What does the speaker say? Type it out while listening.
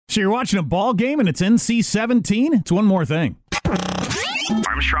So you're watching a ball game and it's NC-17? It's one more thing.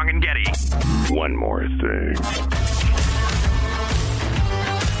 Armstrong and Getty. One more thing.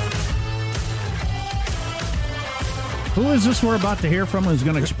 Who is this we're about to hear from who's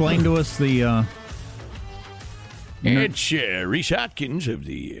going to explain to us the... It's Rhys Hoskins of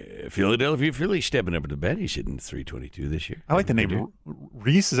the Philadelphia Phillies stepping up to the bat. He's hitting .322 this year. I like the name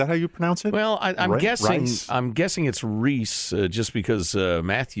Rhys. Is that how you pronounce it? Well, I'm guessing. Rice? I'm guessing it's Rhys, just because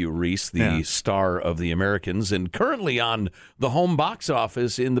Matthew Rhys, the star of The Americans, and currently on the home box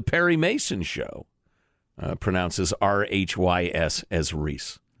office in the Perry Mason show, pronounces RHYS as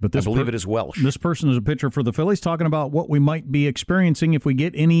Rhys. But I believe it is Welsh. This person is a pitcher for the Phillies, talking about what we might be experiencing if we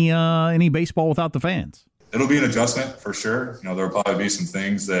get any baseball without the fans. It'll be an adjustment for sure. There'll probably be some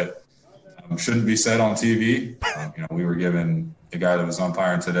things that shouldn't be said on TV. We were giving the guy that was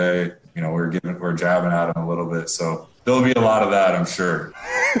umpiring today, we're jabbing at him a little bit. So there'll be a lot of that, I'm sure.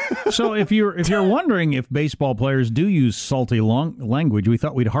 So if you're wondering if baseball players do use salty language, we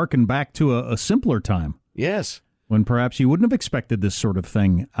thought we'd hearken back to a simpler time. Yes. When perhaps you wouldn't have expected this sort of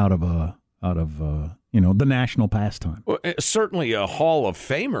thing out of the national pastime. Well, certainly a Hall of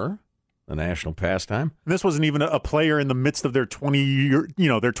Famer. A national pastime. This wasn't even a player in the midst of their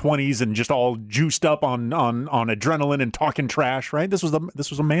 20s and just all juiced up on adrenaline and talking trash, right? This was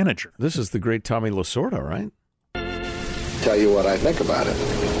a manager. This is the great Tommy Lasorda, right? Tell you what I think about it.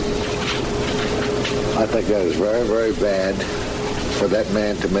 I think that is very, very bad for that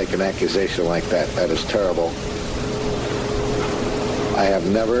man to make an accusation like that. That is terrible. I have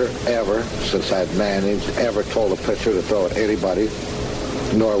never, ever, since I've managed, ever told a pitcher to throw at anybody.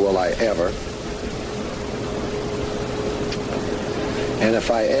 Nor will I ever. And if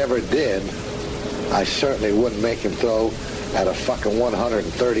I ever did, I certainly wouldn't make him throw at a fucking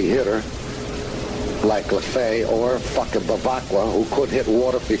 130 hitter like LaFay or fucking Bavacqua, who couldn't hit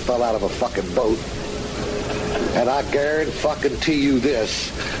water if he fell out of a fucking boat. And I guarantee you this,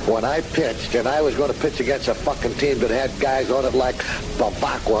 when I pitched, and I was going to pitch against a fucking team that had guys on it like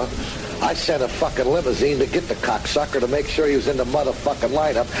Bavacqua, I sent a fucking limousine to get the cocksucker to make sure he was in the motherfucking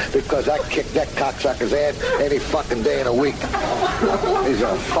lineup, because I kicked that cocksucker's ass any fucking day in a week. He's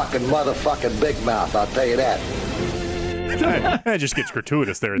a fucking motherfucking big mouth, I'll tell you that. It just gets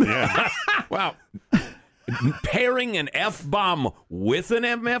gratuitous there at the end. Wow. Pairing an F-bomb with an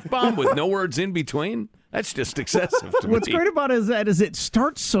F-bomb with no words in between? That's just excessive to me. What's great about it is it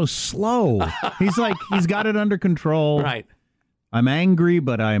starts so slow. He's got it under control. Right. I'm angry,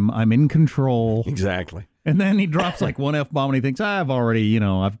 but I'm in control. Exactly. And then he drops like one F-bomb and he thinks,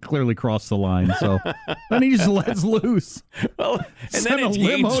 I've clearly crossed the line. So then he just lets loose. Well, and then it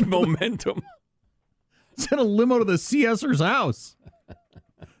gains momentum. Send a limo to the CSR's house.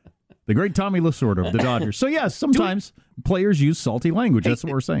 The great Tommy Lasorda of the Dodgers. So yes, sometimes players use salty language. That's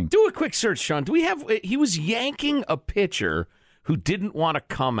what we're saying. Do a quick search, Sean. He was yanking a pitcher who didn't want to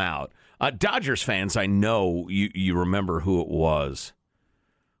come out. Dodgers fans, I know you remember who it was.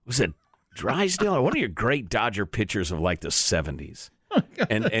 Was it Drysdale or one of your great Dodger pitchers of like the 70s?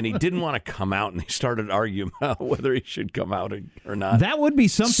 And he didn't want to come out, and they started arguing about whether he should come out or not. That would be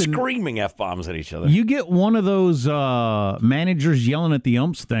something. Screaming F-bombs at each other. You get one of those managers yelling at the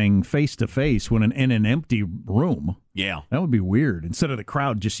umps thing face to face in an empty room. Yeah. That would be weird. Instead of the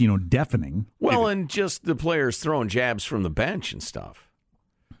crowd just, deafening. Well, and just the players throwing jabs from the bench and stuff.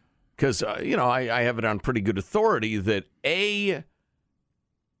 Because, I have it on pretty good authority that, A,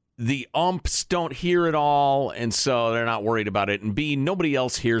 the umps don't hear it all, and so they're not worried about it. And B, nobody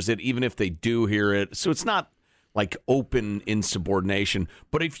else hears it, even if they do hear it. So it's not like open insubordination.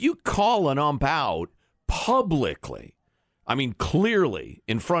 But if you call an ump out publicly, clearly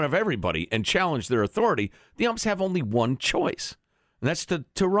in front of everybody, and challenge their authority, the umps have only one choice, and that's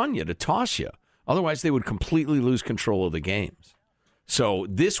to run you, to toss you. Otherwise, they would completely lose control of the games. So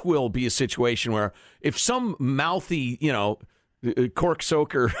this will be a situation where if some mouthy, cork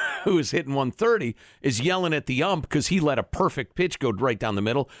soaker who is hitting 130 is yelling at the ump because he let a perfect pitch go right down the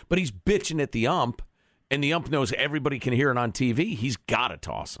middle, but he's bitching at the ump, and the ump knows everybody can hear it on TV, he's got to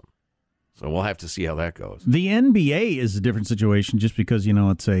toss him. So we'll have to see how that goes. The NBA is a different situation just because,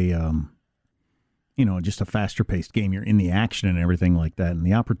 it's a, just a faster-paced game. You're in the action and everything like that, and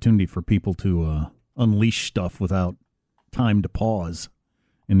the opportunity for people to unleash stuff without time to pause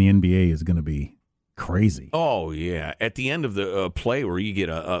in the NBA is going to be crazy. Oh, yeah. At the end of the play where you get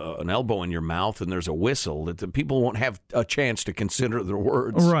an elbow in your mouth and there's a whistle, that the people won't have a chance to consider their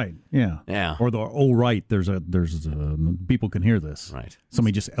words. Right, yeah. Yeah. Or there's people can hear this. Right.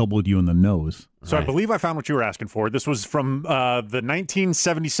 Somebody just elbowed you in the nose. So Right. I believe I found what you were asking for. This was from the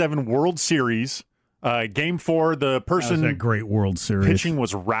 1977 World Series Game 4, the person that great World Series pitching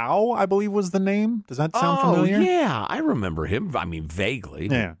was Rao, I believe was the name. Does that sound familiar? Yeah, I remember him. I mean, vaguely.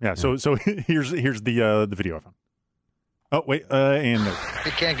 Yeah. So here's the video of him. Oh wait, and no.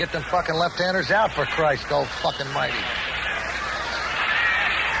 You can't get them fucking left-handers out, for Christ, oh fucking mighty.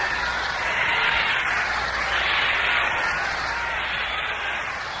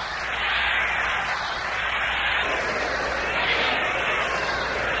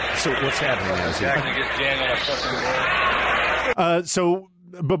 So what's happening?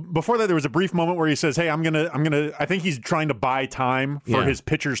 Before that, there was a brief moment where he says, "Hey, I'm gonna." I think he's trying to buy time for his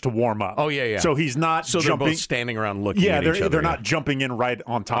pitchers to warm up. Oh yeah. So he's not. So jumping. they're both standing around looking. Yeah, at each other. they're not jumping in right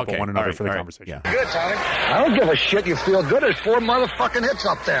on top of one another for the conversation. Yeah. Good, Tommy. I don't give a shit. You feel good. There's 4 motherfucking hits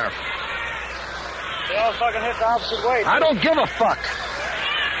up there. They all fucking hit the opposite way. I don't give a fuck.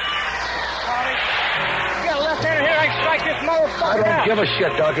 Tommy, you got a left-hander here. I can strike this motherfucker I don't out. give a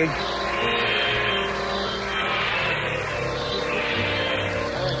shit, doggy.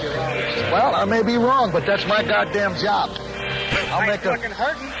 Well, I may be wrong, but that's my goddamn job. I'll make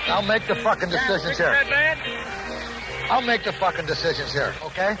the fucking decisions here. I'll make the fucking decisions here,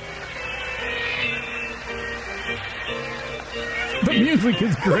 okay? The music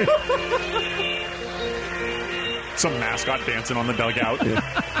is great. Some mascot dancing on the dugout.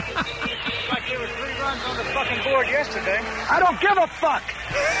 Like there were 3 runs on the fucking board yesterday. I don't give a fuck.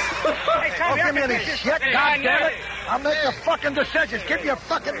 Hey, Tommy, Don't give me any shit, goddammit. I'll make the fucking decisions. Keep your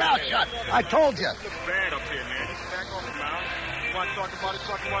fucking mouth shut. I told you. Bad up here, man. Just back on the mound. You want to talk about it,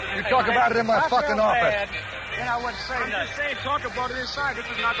 talk about it. You talk about it in my fucking office. Then I wouldn't say nothing. I'm just saying, talk about it inside. This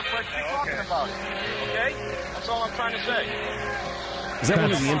is not the place to be talking about it. Okay? That's all I'm trying to say. Is that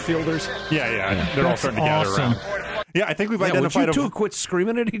one of the infielders? Yeah. They're all starting to gather around. Yeah, I think we've identified. Would you two quit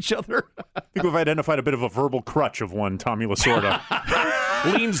screaming at each other? I think we've identified a bit of a verbal crutch of one Tommy Lasorda.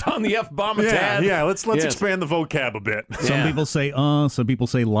 Leans on the F-bomb a tad. Yeah. Let's expand the vocab a bit. Some people say some people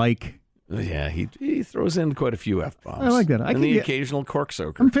say like. Yeah, he throws in quite a few F-bombs. I like that. And the occasional cork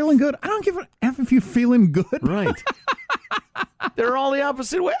soaker. I'm feeling good. I don't give a F if you're feeling good. Right. They're all the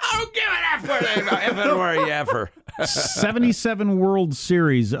opposite way. I don't give an F for them. F and where you effer. 77 World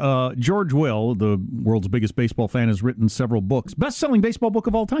Series. George Will, the world's biggest baseball fan, has written several books. Best-selling baseball book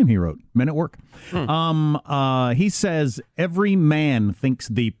of all time, he wrote. Men at Work. He says every man thinks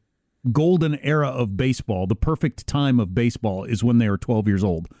the golden era of baseball, the perfect time of baseball, is when they are 12 years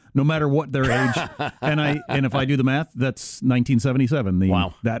old, no matter what their age. And if I do the math, that's 1977.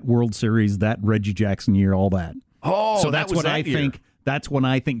 Wow. That World Series, that Reggie Jackson year, all that. Oh, so that's what I think. That's when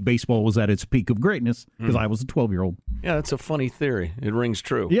I think baseball was at its peak of greatness, because I was a 12-year-old. Yeah, that's a funny theory. It rings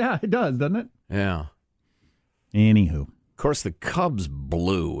true. Yeah, it does, doesn't it? Yeah. Anywho. Of course, the Cubs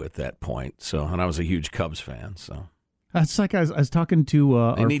blew at that point, and I was a huge Cubs fan, so. That's like I was talking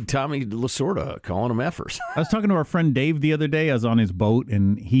to... they need Tommy Lasorda calling them effers. I was talking to our friend Dave the other day. I was on his boat,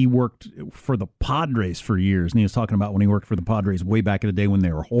 and he worked for the Padres for years. And he was talking about when he worked for the Padres way back in the day when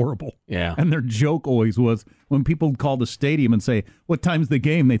they were horrible. Yeah. And their joke always was, when people call the stadium and say, "What time's the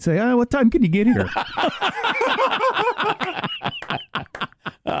game?" they'd say, "What time can you get here?"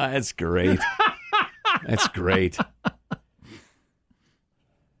 That's great. That's great.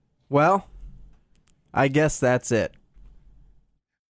 Well, I guess that's it.